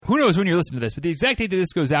Who knows when you're listening to this, but the exact date that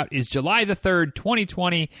this goes out is July the 3rd,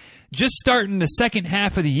 2020, just starting the second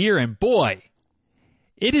half of the year, and boy,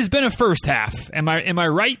 it has been a first half. Am I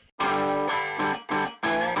right?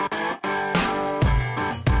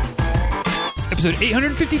 Episode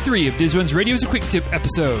 853 of Diz Runs Radio is a quick tip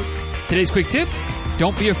episode. Today's quick tip: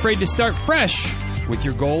 don't be afraid to start fresh with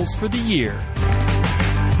your goals for the year.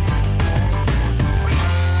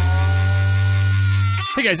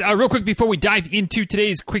 Hey guys, real quick before we dive into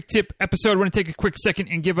today's quick tip episode, I want to take a quick second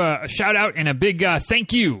and give a shout out and a big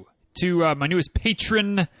thank you to my newest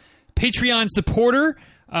Patreon supporter,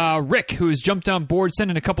 Rick, who has jumped on board,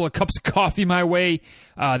 sending a couple of cups of coffee my way,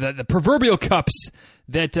 the proverbial cups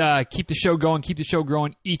that keep the show going, keep the show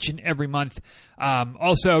growing each and every month.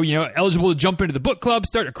 Also, eligible to jump into the book club,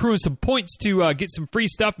 start accruing some points to get some free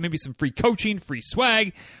stuff, maybe some free coaching, free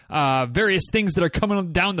swag, various things that are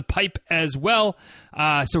coming down the pipe as well.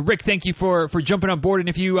 So Rick, thank you for jumping on board. And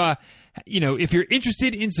if you, if you're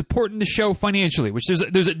interested in supporting the show financially, which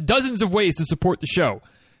there's dozens of ways to support the show,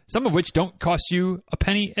 some of which don't cost you a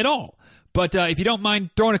penny at all. But if you don't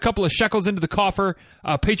mind throwing a couple of shekels into the coffer,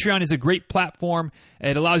 Patreon is a great platform.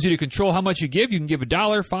 It allows you to control how much you give. You can give $1,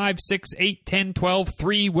 $5, $6, $8, $10, $12,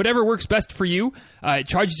 $3, whatever works best for you. It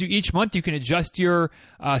charges you each month. You can adjust your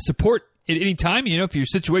support at any time. If your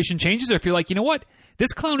situation changes, or if you're like, you know what,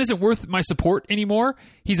 this clown isn't worth my support anymore.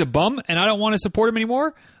 He's a bum, and I don't want to support him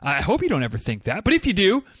anymore. I hope you don't ever think that. But if you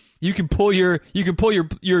do, you can pull your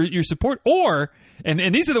support. Or,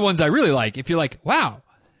 and these are the ones I really like. If you're like, wow,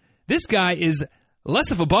 this guy is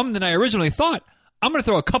less of a bum than I originally thought, I'm going to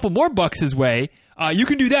throw a couple more bucks his way. You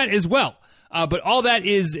can do that as well. But all that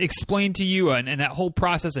is explained to you and that whole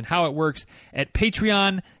process and how it works at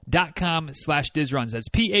patreon.com/DizRuns. That's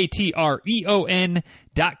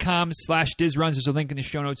patreon.com/DizRuns. There's a link in the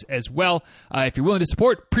show notes as well. If you're willing to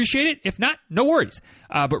support, appreciate it. If not, no worries.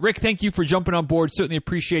 But Rick, thank you for jumping on board. Certainly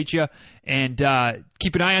appreciate you. And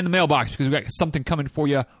keep an eye on the mailbox because we've got something coming for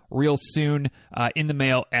you real soon in the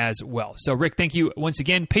mail as well. So Rick, thank you once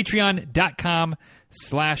again.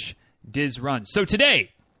 Patreon.com/DizRuns. So today,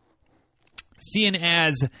 seeing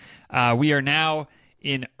as we are now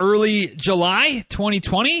in early July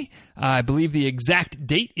 2020, I believe the exact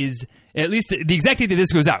date is, at least the exact date that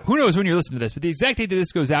this goes out. Who knows when you're listening to this, but the exact date that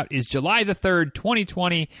this goes out is July the 3rd,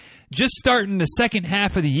 2020, just starting the second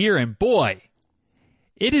half of the year, and boy,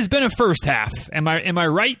 it has been a first half. Am I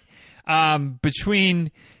right?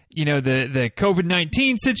 Between, the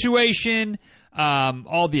COVID-19 situation,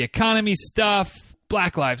 all the economy stuff,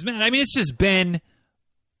 Black Lives Matter. I mean, it's just been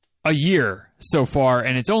a year so far,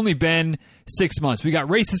 and it's only been 6 months. We got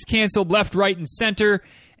races canceled left, right, and center,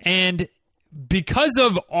 and because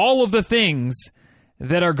of all of the things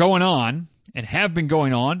that are going on and have been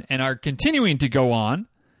going on and are continuing to go on,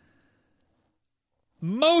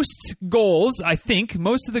 most of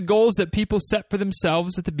the goals that people set for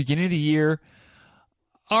themselves at the beginning of the year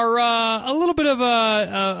are a little bit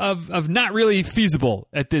of not really feasible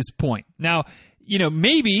at this point. Now,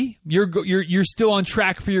 maybe you're still on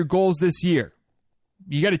track for your goals this year.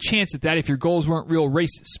 You got a chance at that if your goals weren't real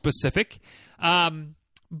race specific.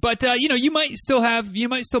 But you might still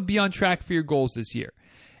be on track for your goals this year.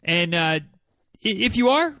 And if you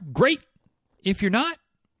are, great. If you're not,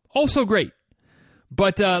 also great.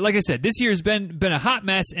 But like I said, this year has been a hot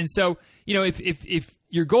mess. And so, if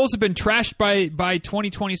your goals have been trashed by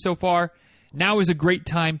 2020 so far, now is a great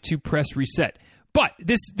time to press reset. But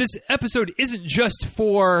this episode isn't just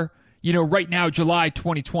for, right now, July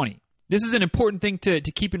 2020. This is an important thing to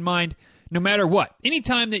keep in mind no matter what.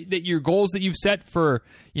 Anytime that your goals that you've set for,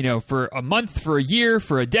 for a month, for a year,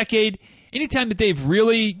 for a decade, anytime that they've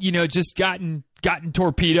really, just gotten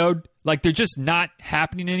torpedoed, like they're just not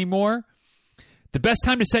happening anymore, the best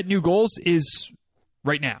time to set new goals is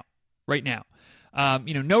right now. Right now.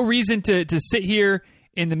 No reason to sit here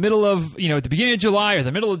in the middle of, at the beginning of July or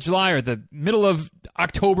the middle of July or the middle of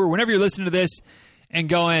October, whenever you're listening to this, and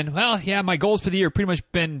going, well, yeah, my goals for the year pretty much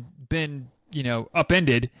been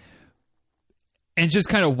upended, and just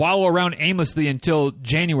kind of wallow around aimlessly until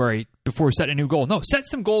January before setting a new goal. No, set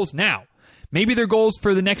some goals now. Maybe they're goals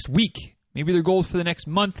for the next week. Maybe they're goals for the next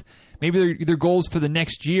month. Maybe they're goals for the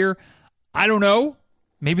next year. I don't know.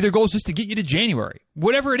 Maybe they're goals just to get you to January.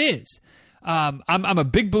 Whatever it is. I'm a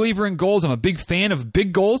big believer in goals. I'm a big fan of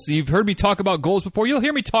big goals. You've heard me talk about goals before. You'll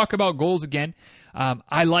hear me talk about goals again.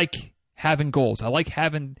 I like having goals. I like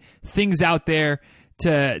having things out there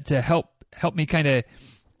to help me kind of,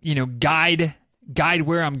 guide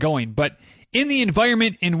where I'm going. But in the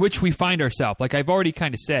environment in which we find ourselves, like I've already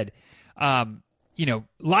kind of said,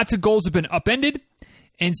 lots of goals have been upended.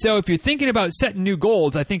 And so if you're thinking about setting new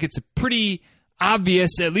goals, I think it's a pretty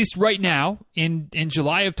obvious, at least right now in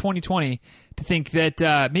July of 2020, to think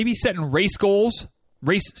that maybe setting race goals,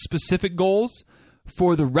 race-specific goals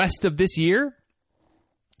for the rest of this year,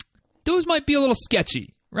 those might be a little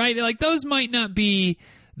sketchy, right? Like those might not be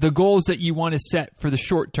the goals that you want to set for the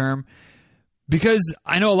short term, because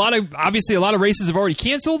I know a lot of races have already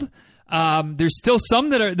canceled. There's still some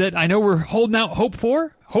that I know we're holding out hope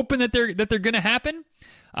for, hoping that they're going to happen.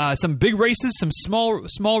 Some big races, some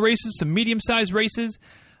small races, some medium-sized races,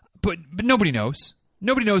 but nobody knows.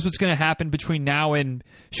 Nobody knows what's going to happen between now and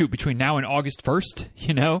August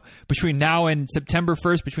 1st, between now and September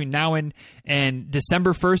 1st, between now and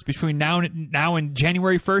December 1st, between now and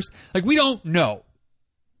January 1st. Like, we don't know.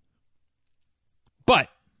 But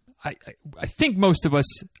I think most of us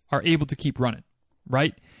are able to keep running,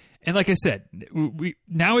 right? And like I said,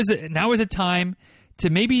 now is a time to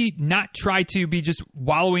maybe not try to be just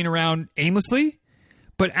wallowing around aimlessly,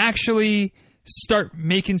 but actually start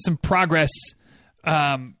making some progress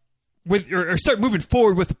or start moving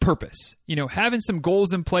forward with a purpose. Having some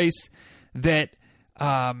goals in place that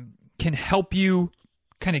can help you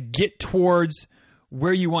kind of get towards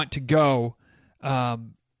where you want to go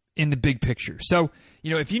in the big picture. So,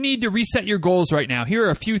 if you need to reset your goals right now, here are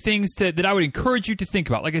a few things that I would encourage you to think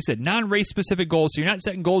about. Like I said, non-race specific goals. So you're not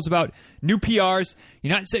setting goals about new PRs.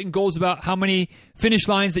 You're not setting goals about how many finish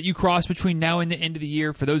lines that you cross between now and the end of the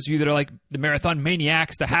year. For those of you that are like the marathon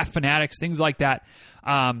maniacs, the half fanatics, things like that.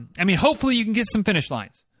 Hopefully you can get some finish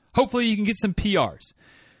lines. Hopefully you can get some PRs.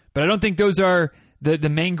 But I don't think those are the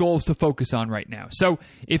main goals to focus on right now. So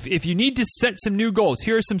if you need to set some new goals,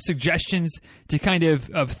 here are some suggestions to kind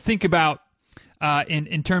of think about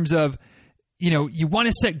in terms of, you want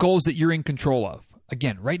to set goals that you're in control of.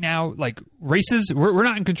 Again, right now, like races, we're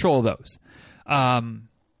not in control of those.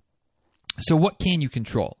 So what can you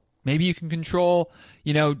control? Maybe you can control,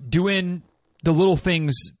 doing the little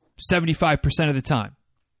things 75% of the time.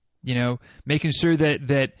 Making sure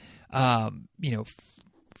that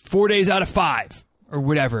 4 days out of 5 or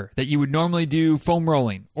whatever that you would normally do foam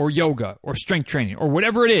rolling or yoga or strength training or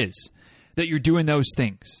whatever it is that you're doing those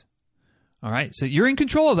things. All right, so you're in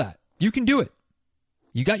control of that. You can do it.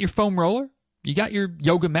 You got your foam roller, you got your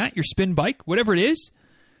yoga mat, your spin bike, whatever it is.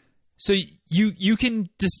 So you can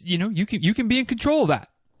just you can be in control of that.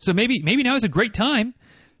 So maybe now is a great time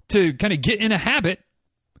to kind of get in a habit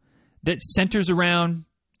that centers around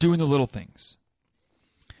doing the little things.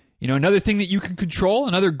 Another thing that you can control,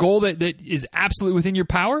 another goal that is absolutely within your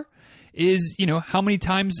power is how many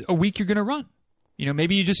times a week you're going to run.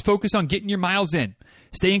 Maybe you just focus on getting your miles in,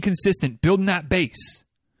 staying consistent, building that base,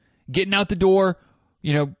 getting out the door,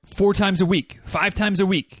 4 times a week, 5 times a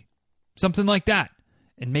week, something like that,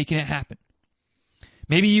 and making it happen.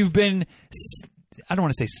 Maybe you've been, I don't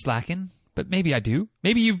want to say slacking, but maybe I do.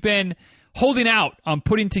 Maybe you've been holding out on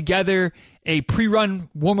putting together a pre-run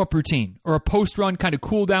warm-up routine or a post-run kind of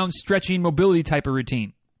cool-down, stretching, mobility type of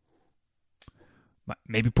routine.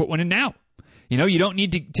 Maybe put one in now. You don't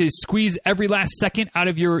need to squeeze every last second out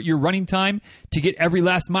of your running time to get every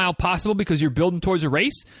last mile possible because you're building towards a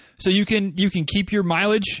race. So you can keep your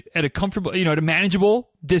mileage at a comfortable, at a manageable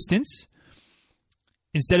distance.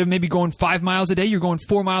 Instead of maybe going 5 miles a day, you're going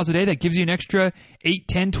 4 miles a day. That gives you an extra 8,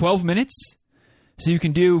 10, 12 minutes. So you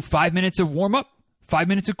can do 5 minutes of warm-up, 5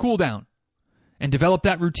 minutes of cool-down, and develop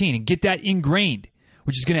that routine and get that ingrained,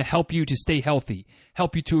 which is going to help you to stay healthy,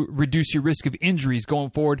 help you to reduce your risk of injuries going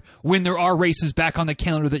forward when there are races back on the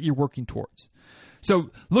calendar that you're working towards.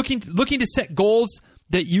 So looking to set goals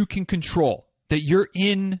that you can control, that you're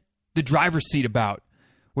in the driver's seat about,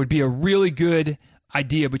 would be a really good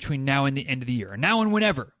idea between now and the end of the year. Now and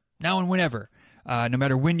whenever, no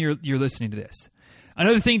matter when you're listening to this.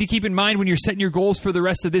 Another thing to keep in mind when you're setting your goals for the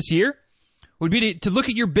rest of this year would be to look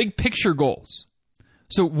at your big picture goals.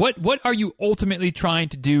 So what are you ultimately trying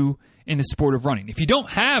to do in the sport of running? If you don't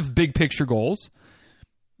have big picture goals,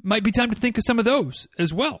 it might be time to think of some of those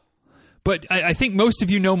as well. But I think most of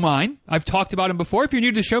you know mine. I've talked about them before. If you're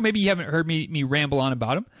new to the show, maybe you haven't heard me ramble on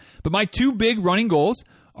about them. But my 2 big running goals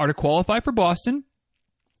are to qualify for Boston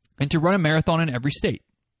and to run a marathon in every state.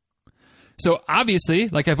 So obviously,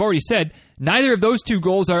 like I've already said, neither of those 2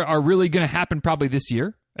 goals are really going to happen probably this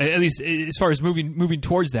year. At least as far as moving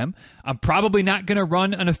towards them. I'm probably not going to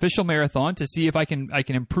run an official marathon to see if I can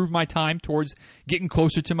improve my time towards getting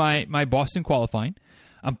closer to my Boston qualifying.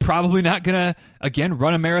 I'm probably not going to, again,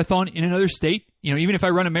 run a marathon in another state. Even if I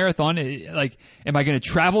run a marathon, am I going to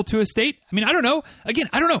travel to a state? I mean, I don't know. Again,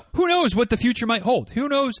 I don't know. Who knows what the future might hold? Who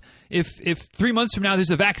knows if 3 months from now there's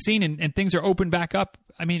a vaccine and things are open back up?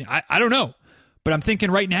 I mean, I don't know. But I'm thinking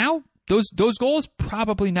right now, those goals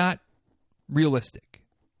probably not realistic.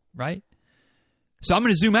 Right? So I'm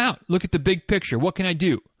going to zoom out, look at the big picture. What can I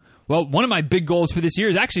do? Well, one of my big goals for this year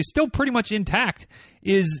is actually still pretty much intact,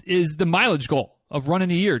 is the mileage goal of running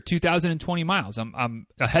the year, 2,020 miles. I'm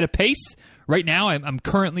ahead of pace right now. I'm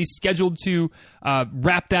currently scheduled to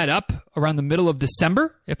wrap that up around the middle of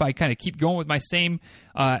December if I kind of keep going with my same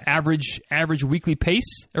average weekly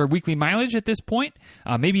pace or weekly mileage at this point.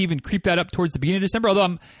 Maybe even creep that up towards the beginning of December. Although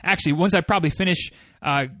I'm actually, once I probably finish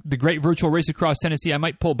the Great Virtual Race Across Tennessee, I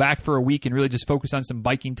might pull back for a week and really just focus on some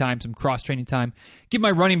biking time, some cross training time, give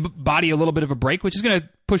my running body a little bit of a break, which is going to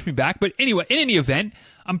push me back. But anyway, in any event,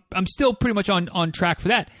 I'm still pretty much on track for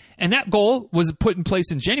that. And that goal was put in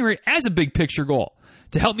place in January as a big picture goal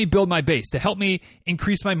to help me build my base, to help me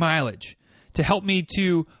increase my mileage, to help me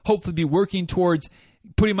to hopefully be working towards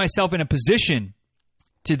putting myself in a position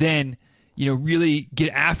to then, really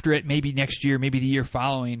get after it maybe next year, maybe the year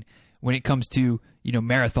following when it comes to,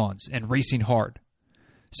 marathons and racing hard.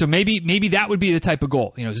 So maybe that would be the type of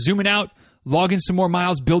goal, zooming out, logging some more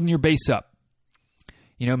miles, building your base up.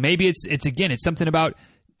 Maybe it's something about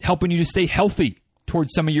helping you to stay healthy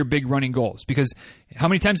towards some of your big running goals. Because how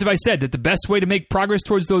many times have I said that the best way to make progress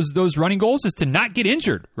towards those running goals is to not get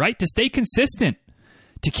injured, right? To stay consistent,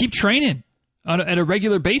 to keep training at a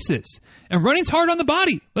regular basis. And running's hard on the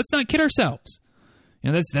body. Let's not kid ourselves.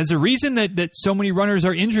 That's a reason that so many runners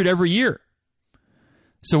are injured every year.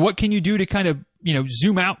 So what can you do to kind of,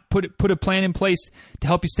 zoom out, put a plan in place to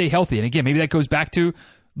help you stay healthy? And again, maybe that goes back to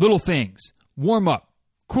little things, warm up,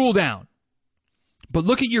 cool down. But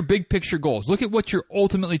look at your big picture goals. Look at what you're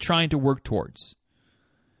ultimately trying to work towards.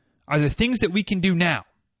 Are there things that we can do now,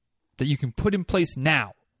 that you can put in place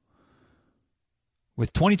now?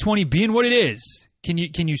 With 2020 being what it is, can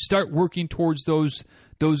you start working towards those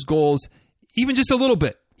goals even just a little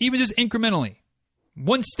bit, even just incrementally,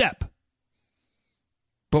 one step?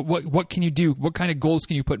 But what can you do? What kind of goals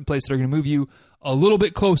can you put in place that are going to move you a little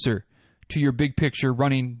bit closer to your big picture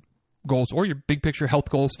running goals or your big picture health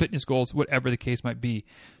goals, fitness goals, whatever the case might be?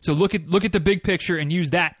 So look at the big picture and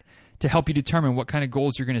use that to help you determine what kind of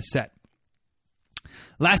goals you're going to set.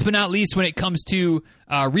 Last but not least, when it comes to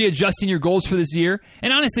readjusting your goals for this year,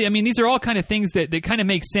 and honestly, these are all kind of things that kind of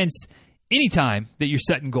make sense anytime that you're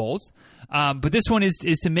setting goals. But this one is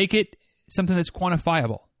to make it something that's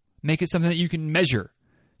quantifiable. Make it something that you can measure,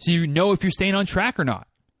 so you know if you're staying on track or not.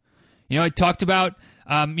 I talked about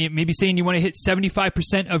maybe saying you want to hit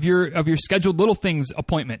 75% of your scheduled little things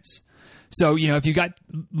appointments. So, if you got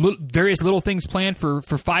various little things planned for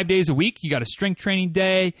 5 days a week, you got a strength training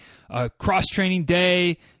day, a cross training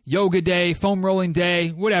day, yoga day, foam rolling day,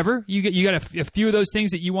 whatever. You got a few of those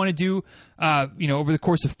things that you want to do, over the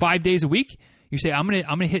course of 5 days a week. You say, I'm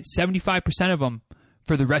gonna hit 75% of them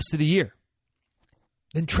for the rest of the year.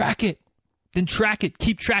 Then track it.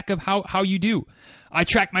 Keep track of how you do. I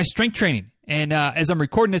track my strength training. And as I'm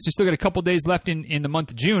recording this, there's still got a couple days left in the month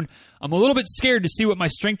of June. I'm a little bit scared to see what my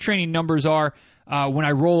strength training numbers are when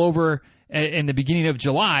I roll over in the beginning of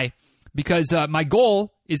July, because my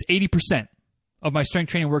goal is 80% of my strength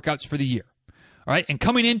training workouts for the year. All right. And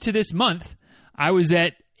coming into this month, I was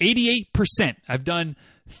at 88%. I've done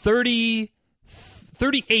 38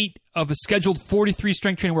 of a scheduled 43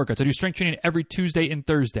 strength training workouts. I do strength training every Tuesday and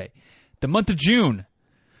Thursday. The month of June,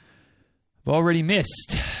 I've already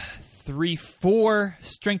missed 4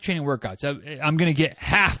 strength training workouts. I'm going to get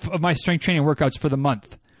half of my strength training workouts for the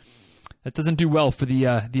month. That doesn't do well for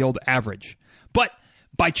the old average. But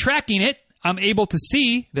by tracking it, I'm able to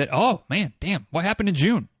see that, oh man, damn, what happened in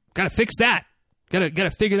June? Got to fix that. Got to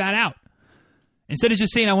figure that out. Instead of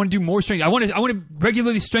just saying I want to do more strength, I want to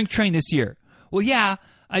regularly strength train this year. Well, yeah,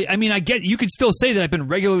 I get you could still say that I've been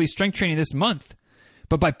regularly strength training this month,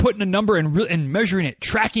 but by putting a number and measuring it,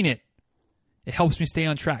 tracking it, it helps me stay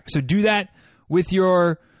on track. So do that with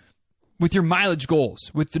your mileage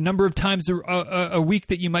goals, with the number of times a week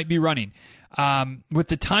that you might be running, with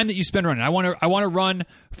the time that you spend running. I want to run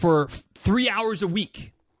for 3 hours a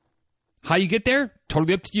week. How you get there?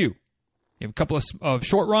 Totally up to you. You have a couple of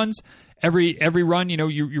short runs. Every run,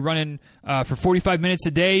 you're running for 45 minutes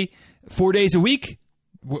a day, 4 days a week.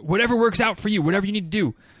 Whatever works out for you, whatever you need to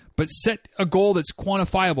do. But set a goal that's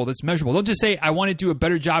quantifiable, that's measurable. Don't just say, I want to do a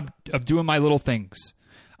better job of doing my little things.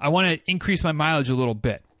 I want to increase my mileage a little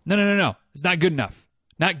bit. No. It's not good enough.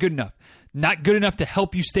 Not good enough. Not good enough to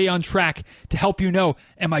help you stay on track, to help you know,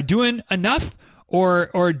 am I doing enough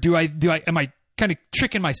or am I kind of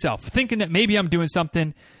tricking myself, thinking that maybe I'm doing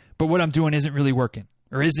something, but what I'm doing isn't really working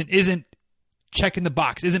or isn't checking the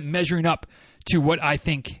box, isn't measuring up to what I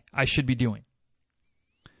think I should be doing.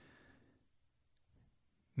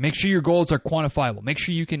 Make sure your goals are quantifiable. Make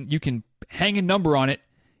sure you can hang a number on it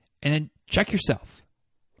and then check yourself.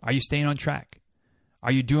 Are you staying on track?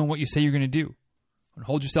 Are you doing what you say you're going to do? And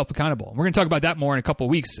hold yourself accountable. And we're going to talk about that more in a couple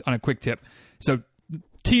of weeks on a quick tip. So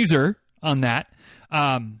teaser on that.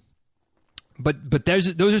 But those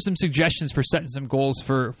are some suggestions for setting some goals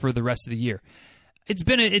for the rest of the year. It's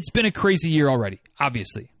been a crazy year already,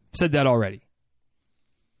 obviously. Said that already.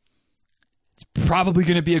 It's probably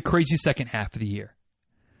going to be a crazy second half of the year.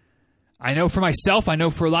 I know for myself, I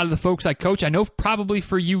know for a lot of the folks I coach, I know probably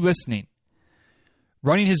for you listening.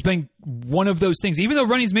 Running has been one of those things. Even though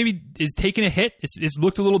running's maybe is taking a hit, it's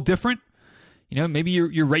looked a little different. Maybe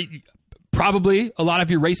your rate, probably a lot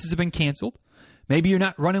of your races have been canceled. Maybe you're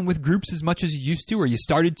not running with groups as much as you used to, or you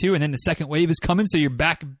started to, and then the second wave is coming, so you're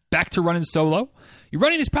back to running solo. Your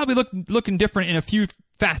running is probably looking different in a few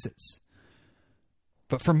facets.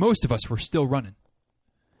 But for most of us, we're still running.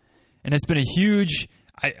 And it's been a huge,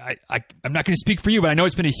 I'm not going to speak for you, but I know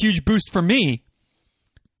it's been a huge boost for me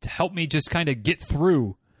to help me just kind of get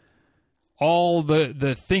through all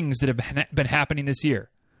the things that have been happening this year.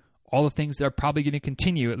 All the things that are probably going to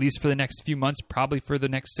continue, at least for the next few months, probably for the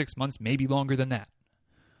next 6 months, maybe longer than that.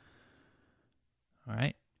 All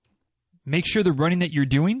right? Make sure the running that you're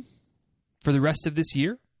doing for the rest of this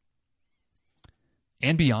year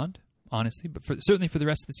and beyond, honestly, but certainly for the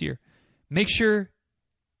rest of this year, make sure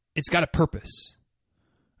it's got a purpose.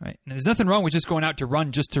 Right? And there's nothing wrong with just going out to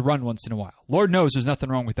run once in a while. Lord knows there's nothing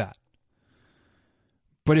wrong with that.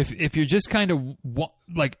 But if you're just kind of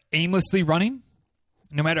like aimlessly running,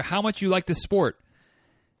 no matter how much you like the sport,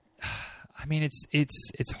 I mean,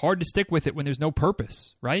 it's hard to stick with it when there's no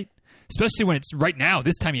purpose, right? Especially when it's right now,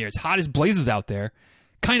 this time of year, it's hot as blazes out there.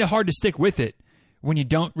 Kind of hard to stick with it when you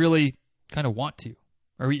don't really kind of want to,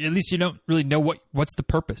 or at least you don't really know what's the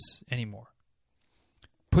purpose anymore.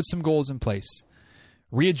 Put some goals in place.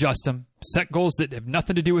 Readjust them, set goals that have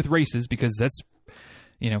nothing to do with races, because that's,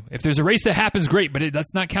 if there's a race that happens, great, but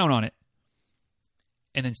let's not count on it.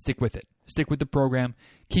 And then stick with it. Stick with the program.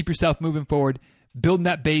 Keep yourself moving forward, building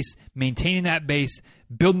that base, maintaining that base,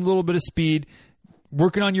 building a little bit of speed,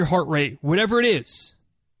 working on your heart rate, whatever it is.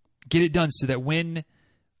 Get it done so that when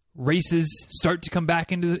races start to come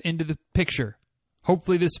back into the picture,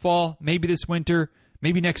 hopefully this fall, maybe this winter,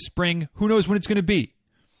 maybe next spring, who knows when it's going to be.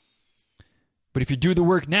 But if you do the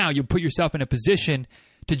work now, you'll put yourself in a position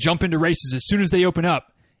to jump into races as soon as they open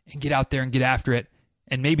up and get out there and get after it.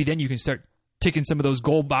 And maybe then you can start ticking some of those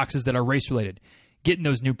goal boxes that are race-related, getting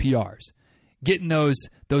those new PRs, getting those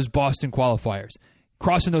Boston qualifiers,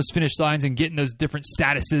 crossing those finish lines and getting those different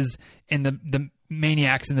statuses in the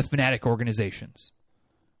Maniacs and the Fanatic organizations.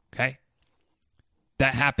 Okay?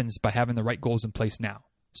 That happens by having the right goals in place now.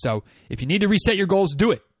 So if you need to reset your goals,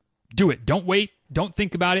 do it. Do it. Don't wait. Don't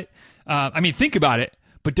think about it. Think about it,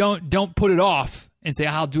 but don't put it off and say,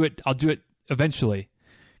 I'll do it eventually.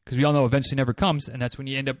 Because we all know eventually never comes, and that's when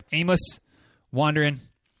you end up aimless, wandering,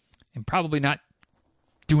 and probably not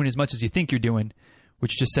doing as much as you think you're doing,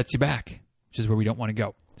 which just sets you back, which is where we don't want to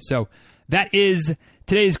go. So that is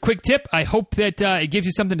today's quick tip. I hope that it gives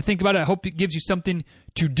you something to think about. I hope it gives you something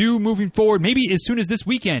to do moving forward, maybe as soon as this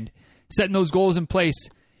weekend, setting those goals in place,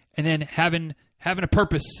 and then having a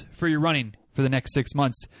purpose for your running for the next 6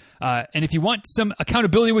 months. And if you want some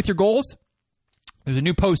accountability with your goals, there's a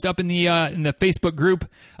new post up in the Facebook group.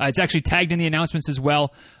 It's actually tagged in the announcements as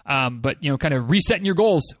well. But kind of resetting your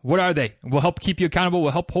goals. What are they? We'll help keep you accountable.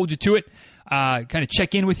 We'll help hold you to it. Kind of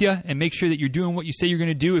check in with you and make sure that you're doing what you say you're going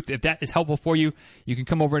to do. If that is helpful for you, you can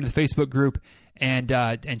come over into the Facebook group and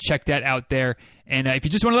check that out there. And if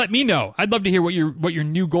you just want to let me know, I'd love to hear what your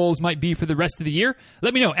new goals might be for the rest of the year.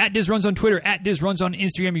 Let me know at DizRuns on Twitter, at DizRuns on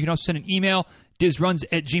Instagram. You can also send an email,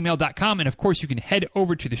 dizruns@gmail.com. And of course, you can head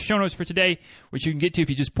over to the show notes for today, which you can get to if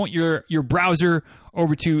you just point your browser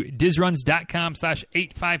over to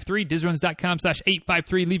dizruns.com/853,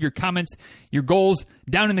 dizruns.com/853. Leave your comments, your goals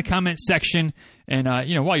down in the comments section. And,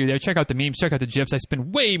 while you're there, check out the memes, check out the GIFs. I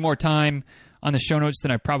spend way more time on the show notes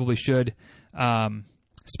than I probably should,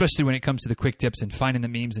 especially when it comes to the quick tips and finding the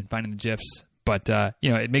memes and finding the GIFs. But,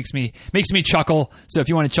 it makes me chuckle. So if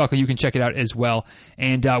you want to chuckle, you can check it out as well.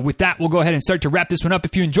 And with that, we'll go ahead and start to wrap this one up.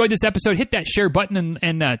 If you enjoyed this episode, hit that share button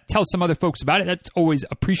and tell some other folks about it. That's always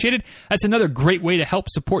appreciated. That's another great way to help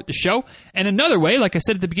support the show. And another way, like I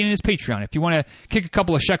said at the beginning, is Patreon. If you want to kick a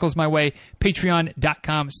couple of shekels my way,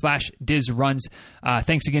 patreon.com/DizRuns.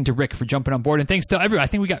 Thanks again to Rick for jumping on board. And thanks to everyone. I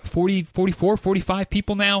think we got 44, 45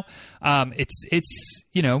 people now. It's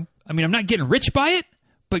I'm not getting rich by it.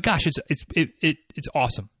 But gosh, it's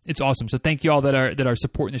awesome. It's awesome. So thank you all that are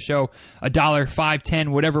supporting the show. $1, $5, $10,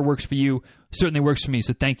 whatever works for you certainly works for me.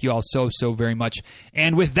 So thank you all so very much.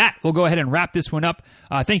 And with that, we'll go ahead and wrap this one up.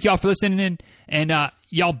 Thank you all for listening, and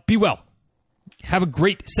y'all be well. Have a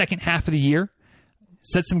great second half of the year.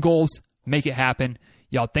 Set some goals. Make it happen.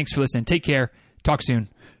 Y'all, thanks for listening. Take care. Talk soon.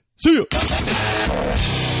 See ya.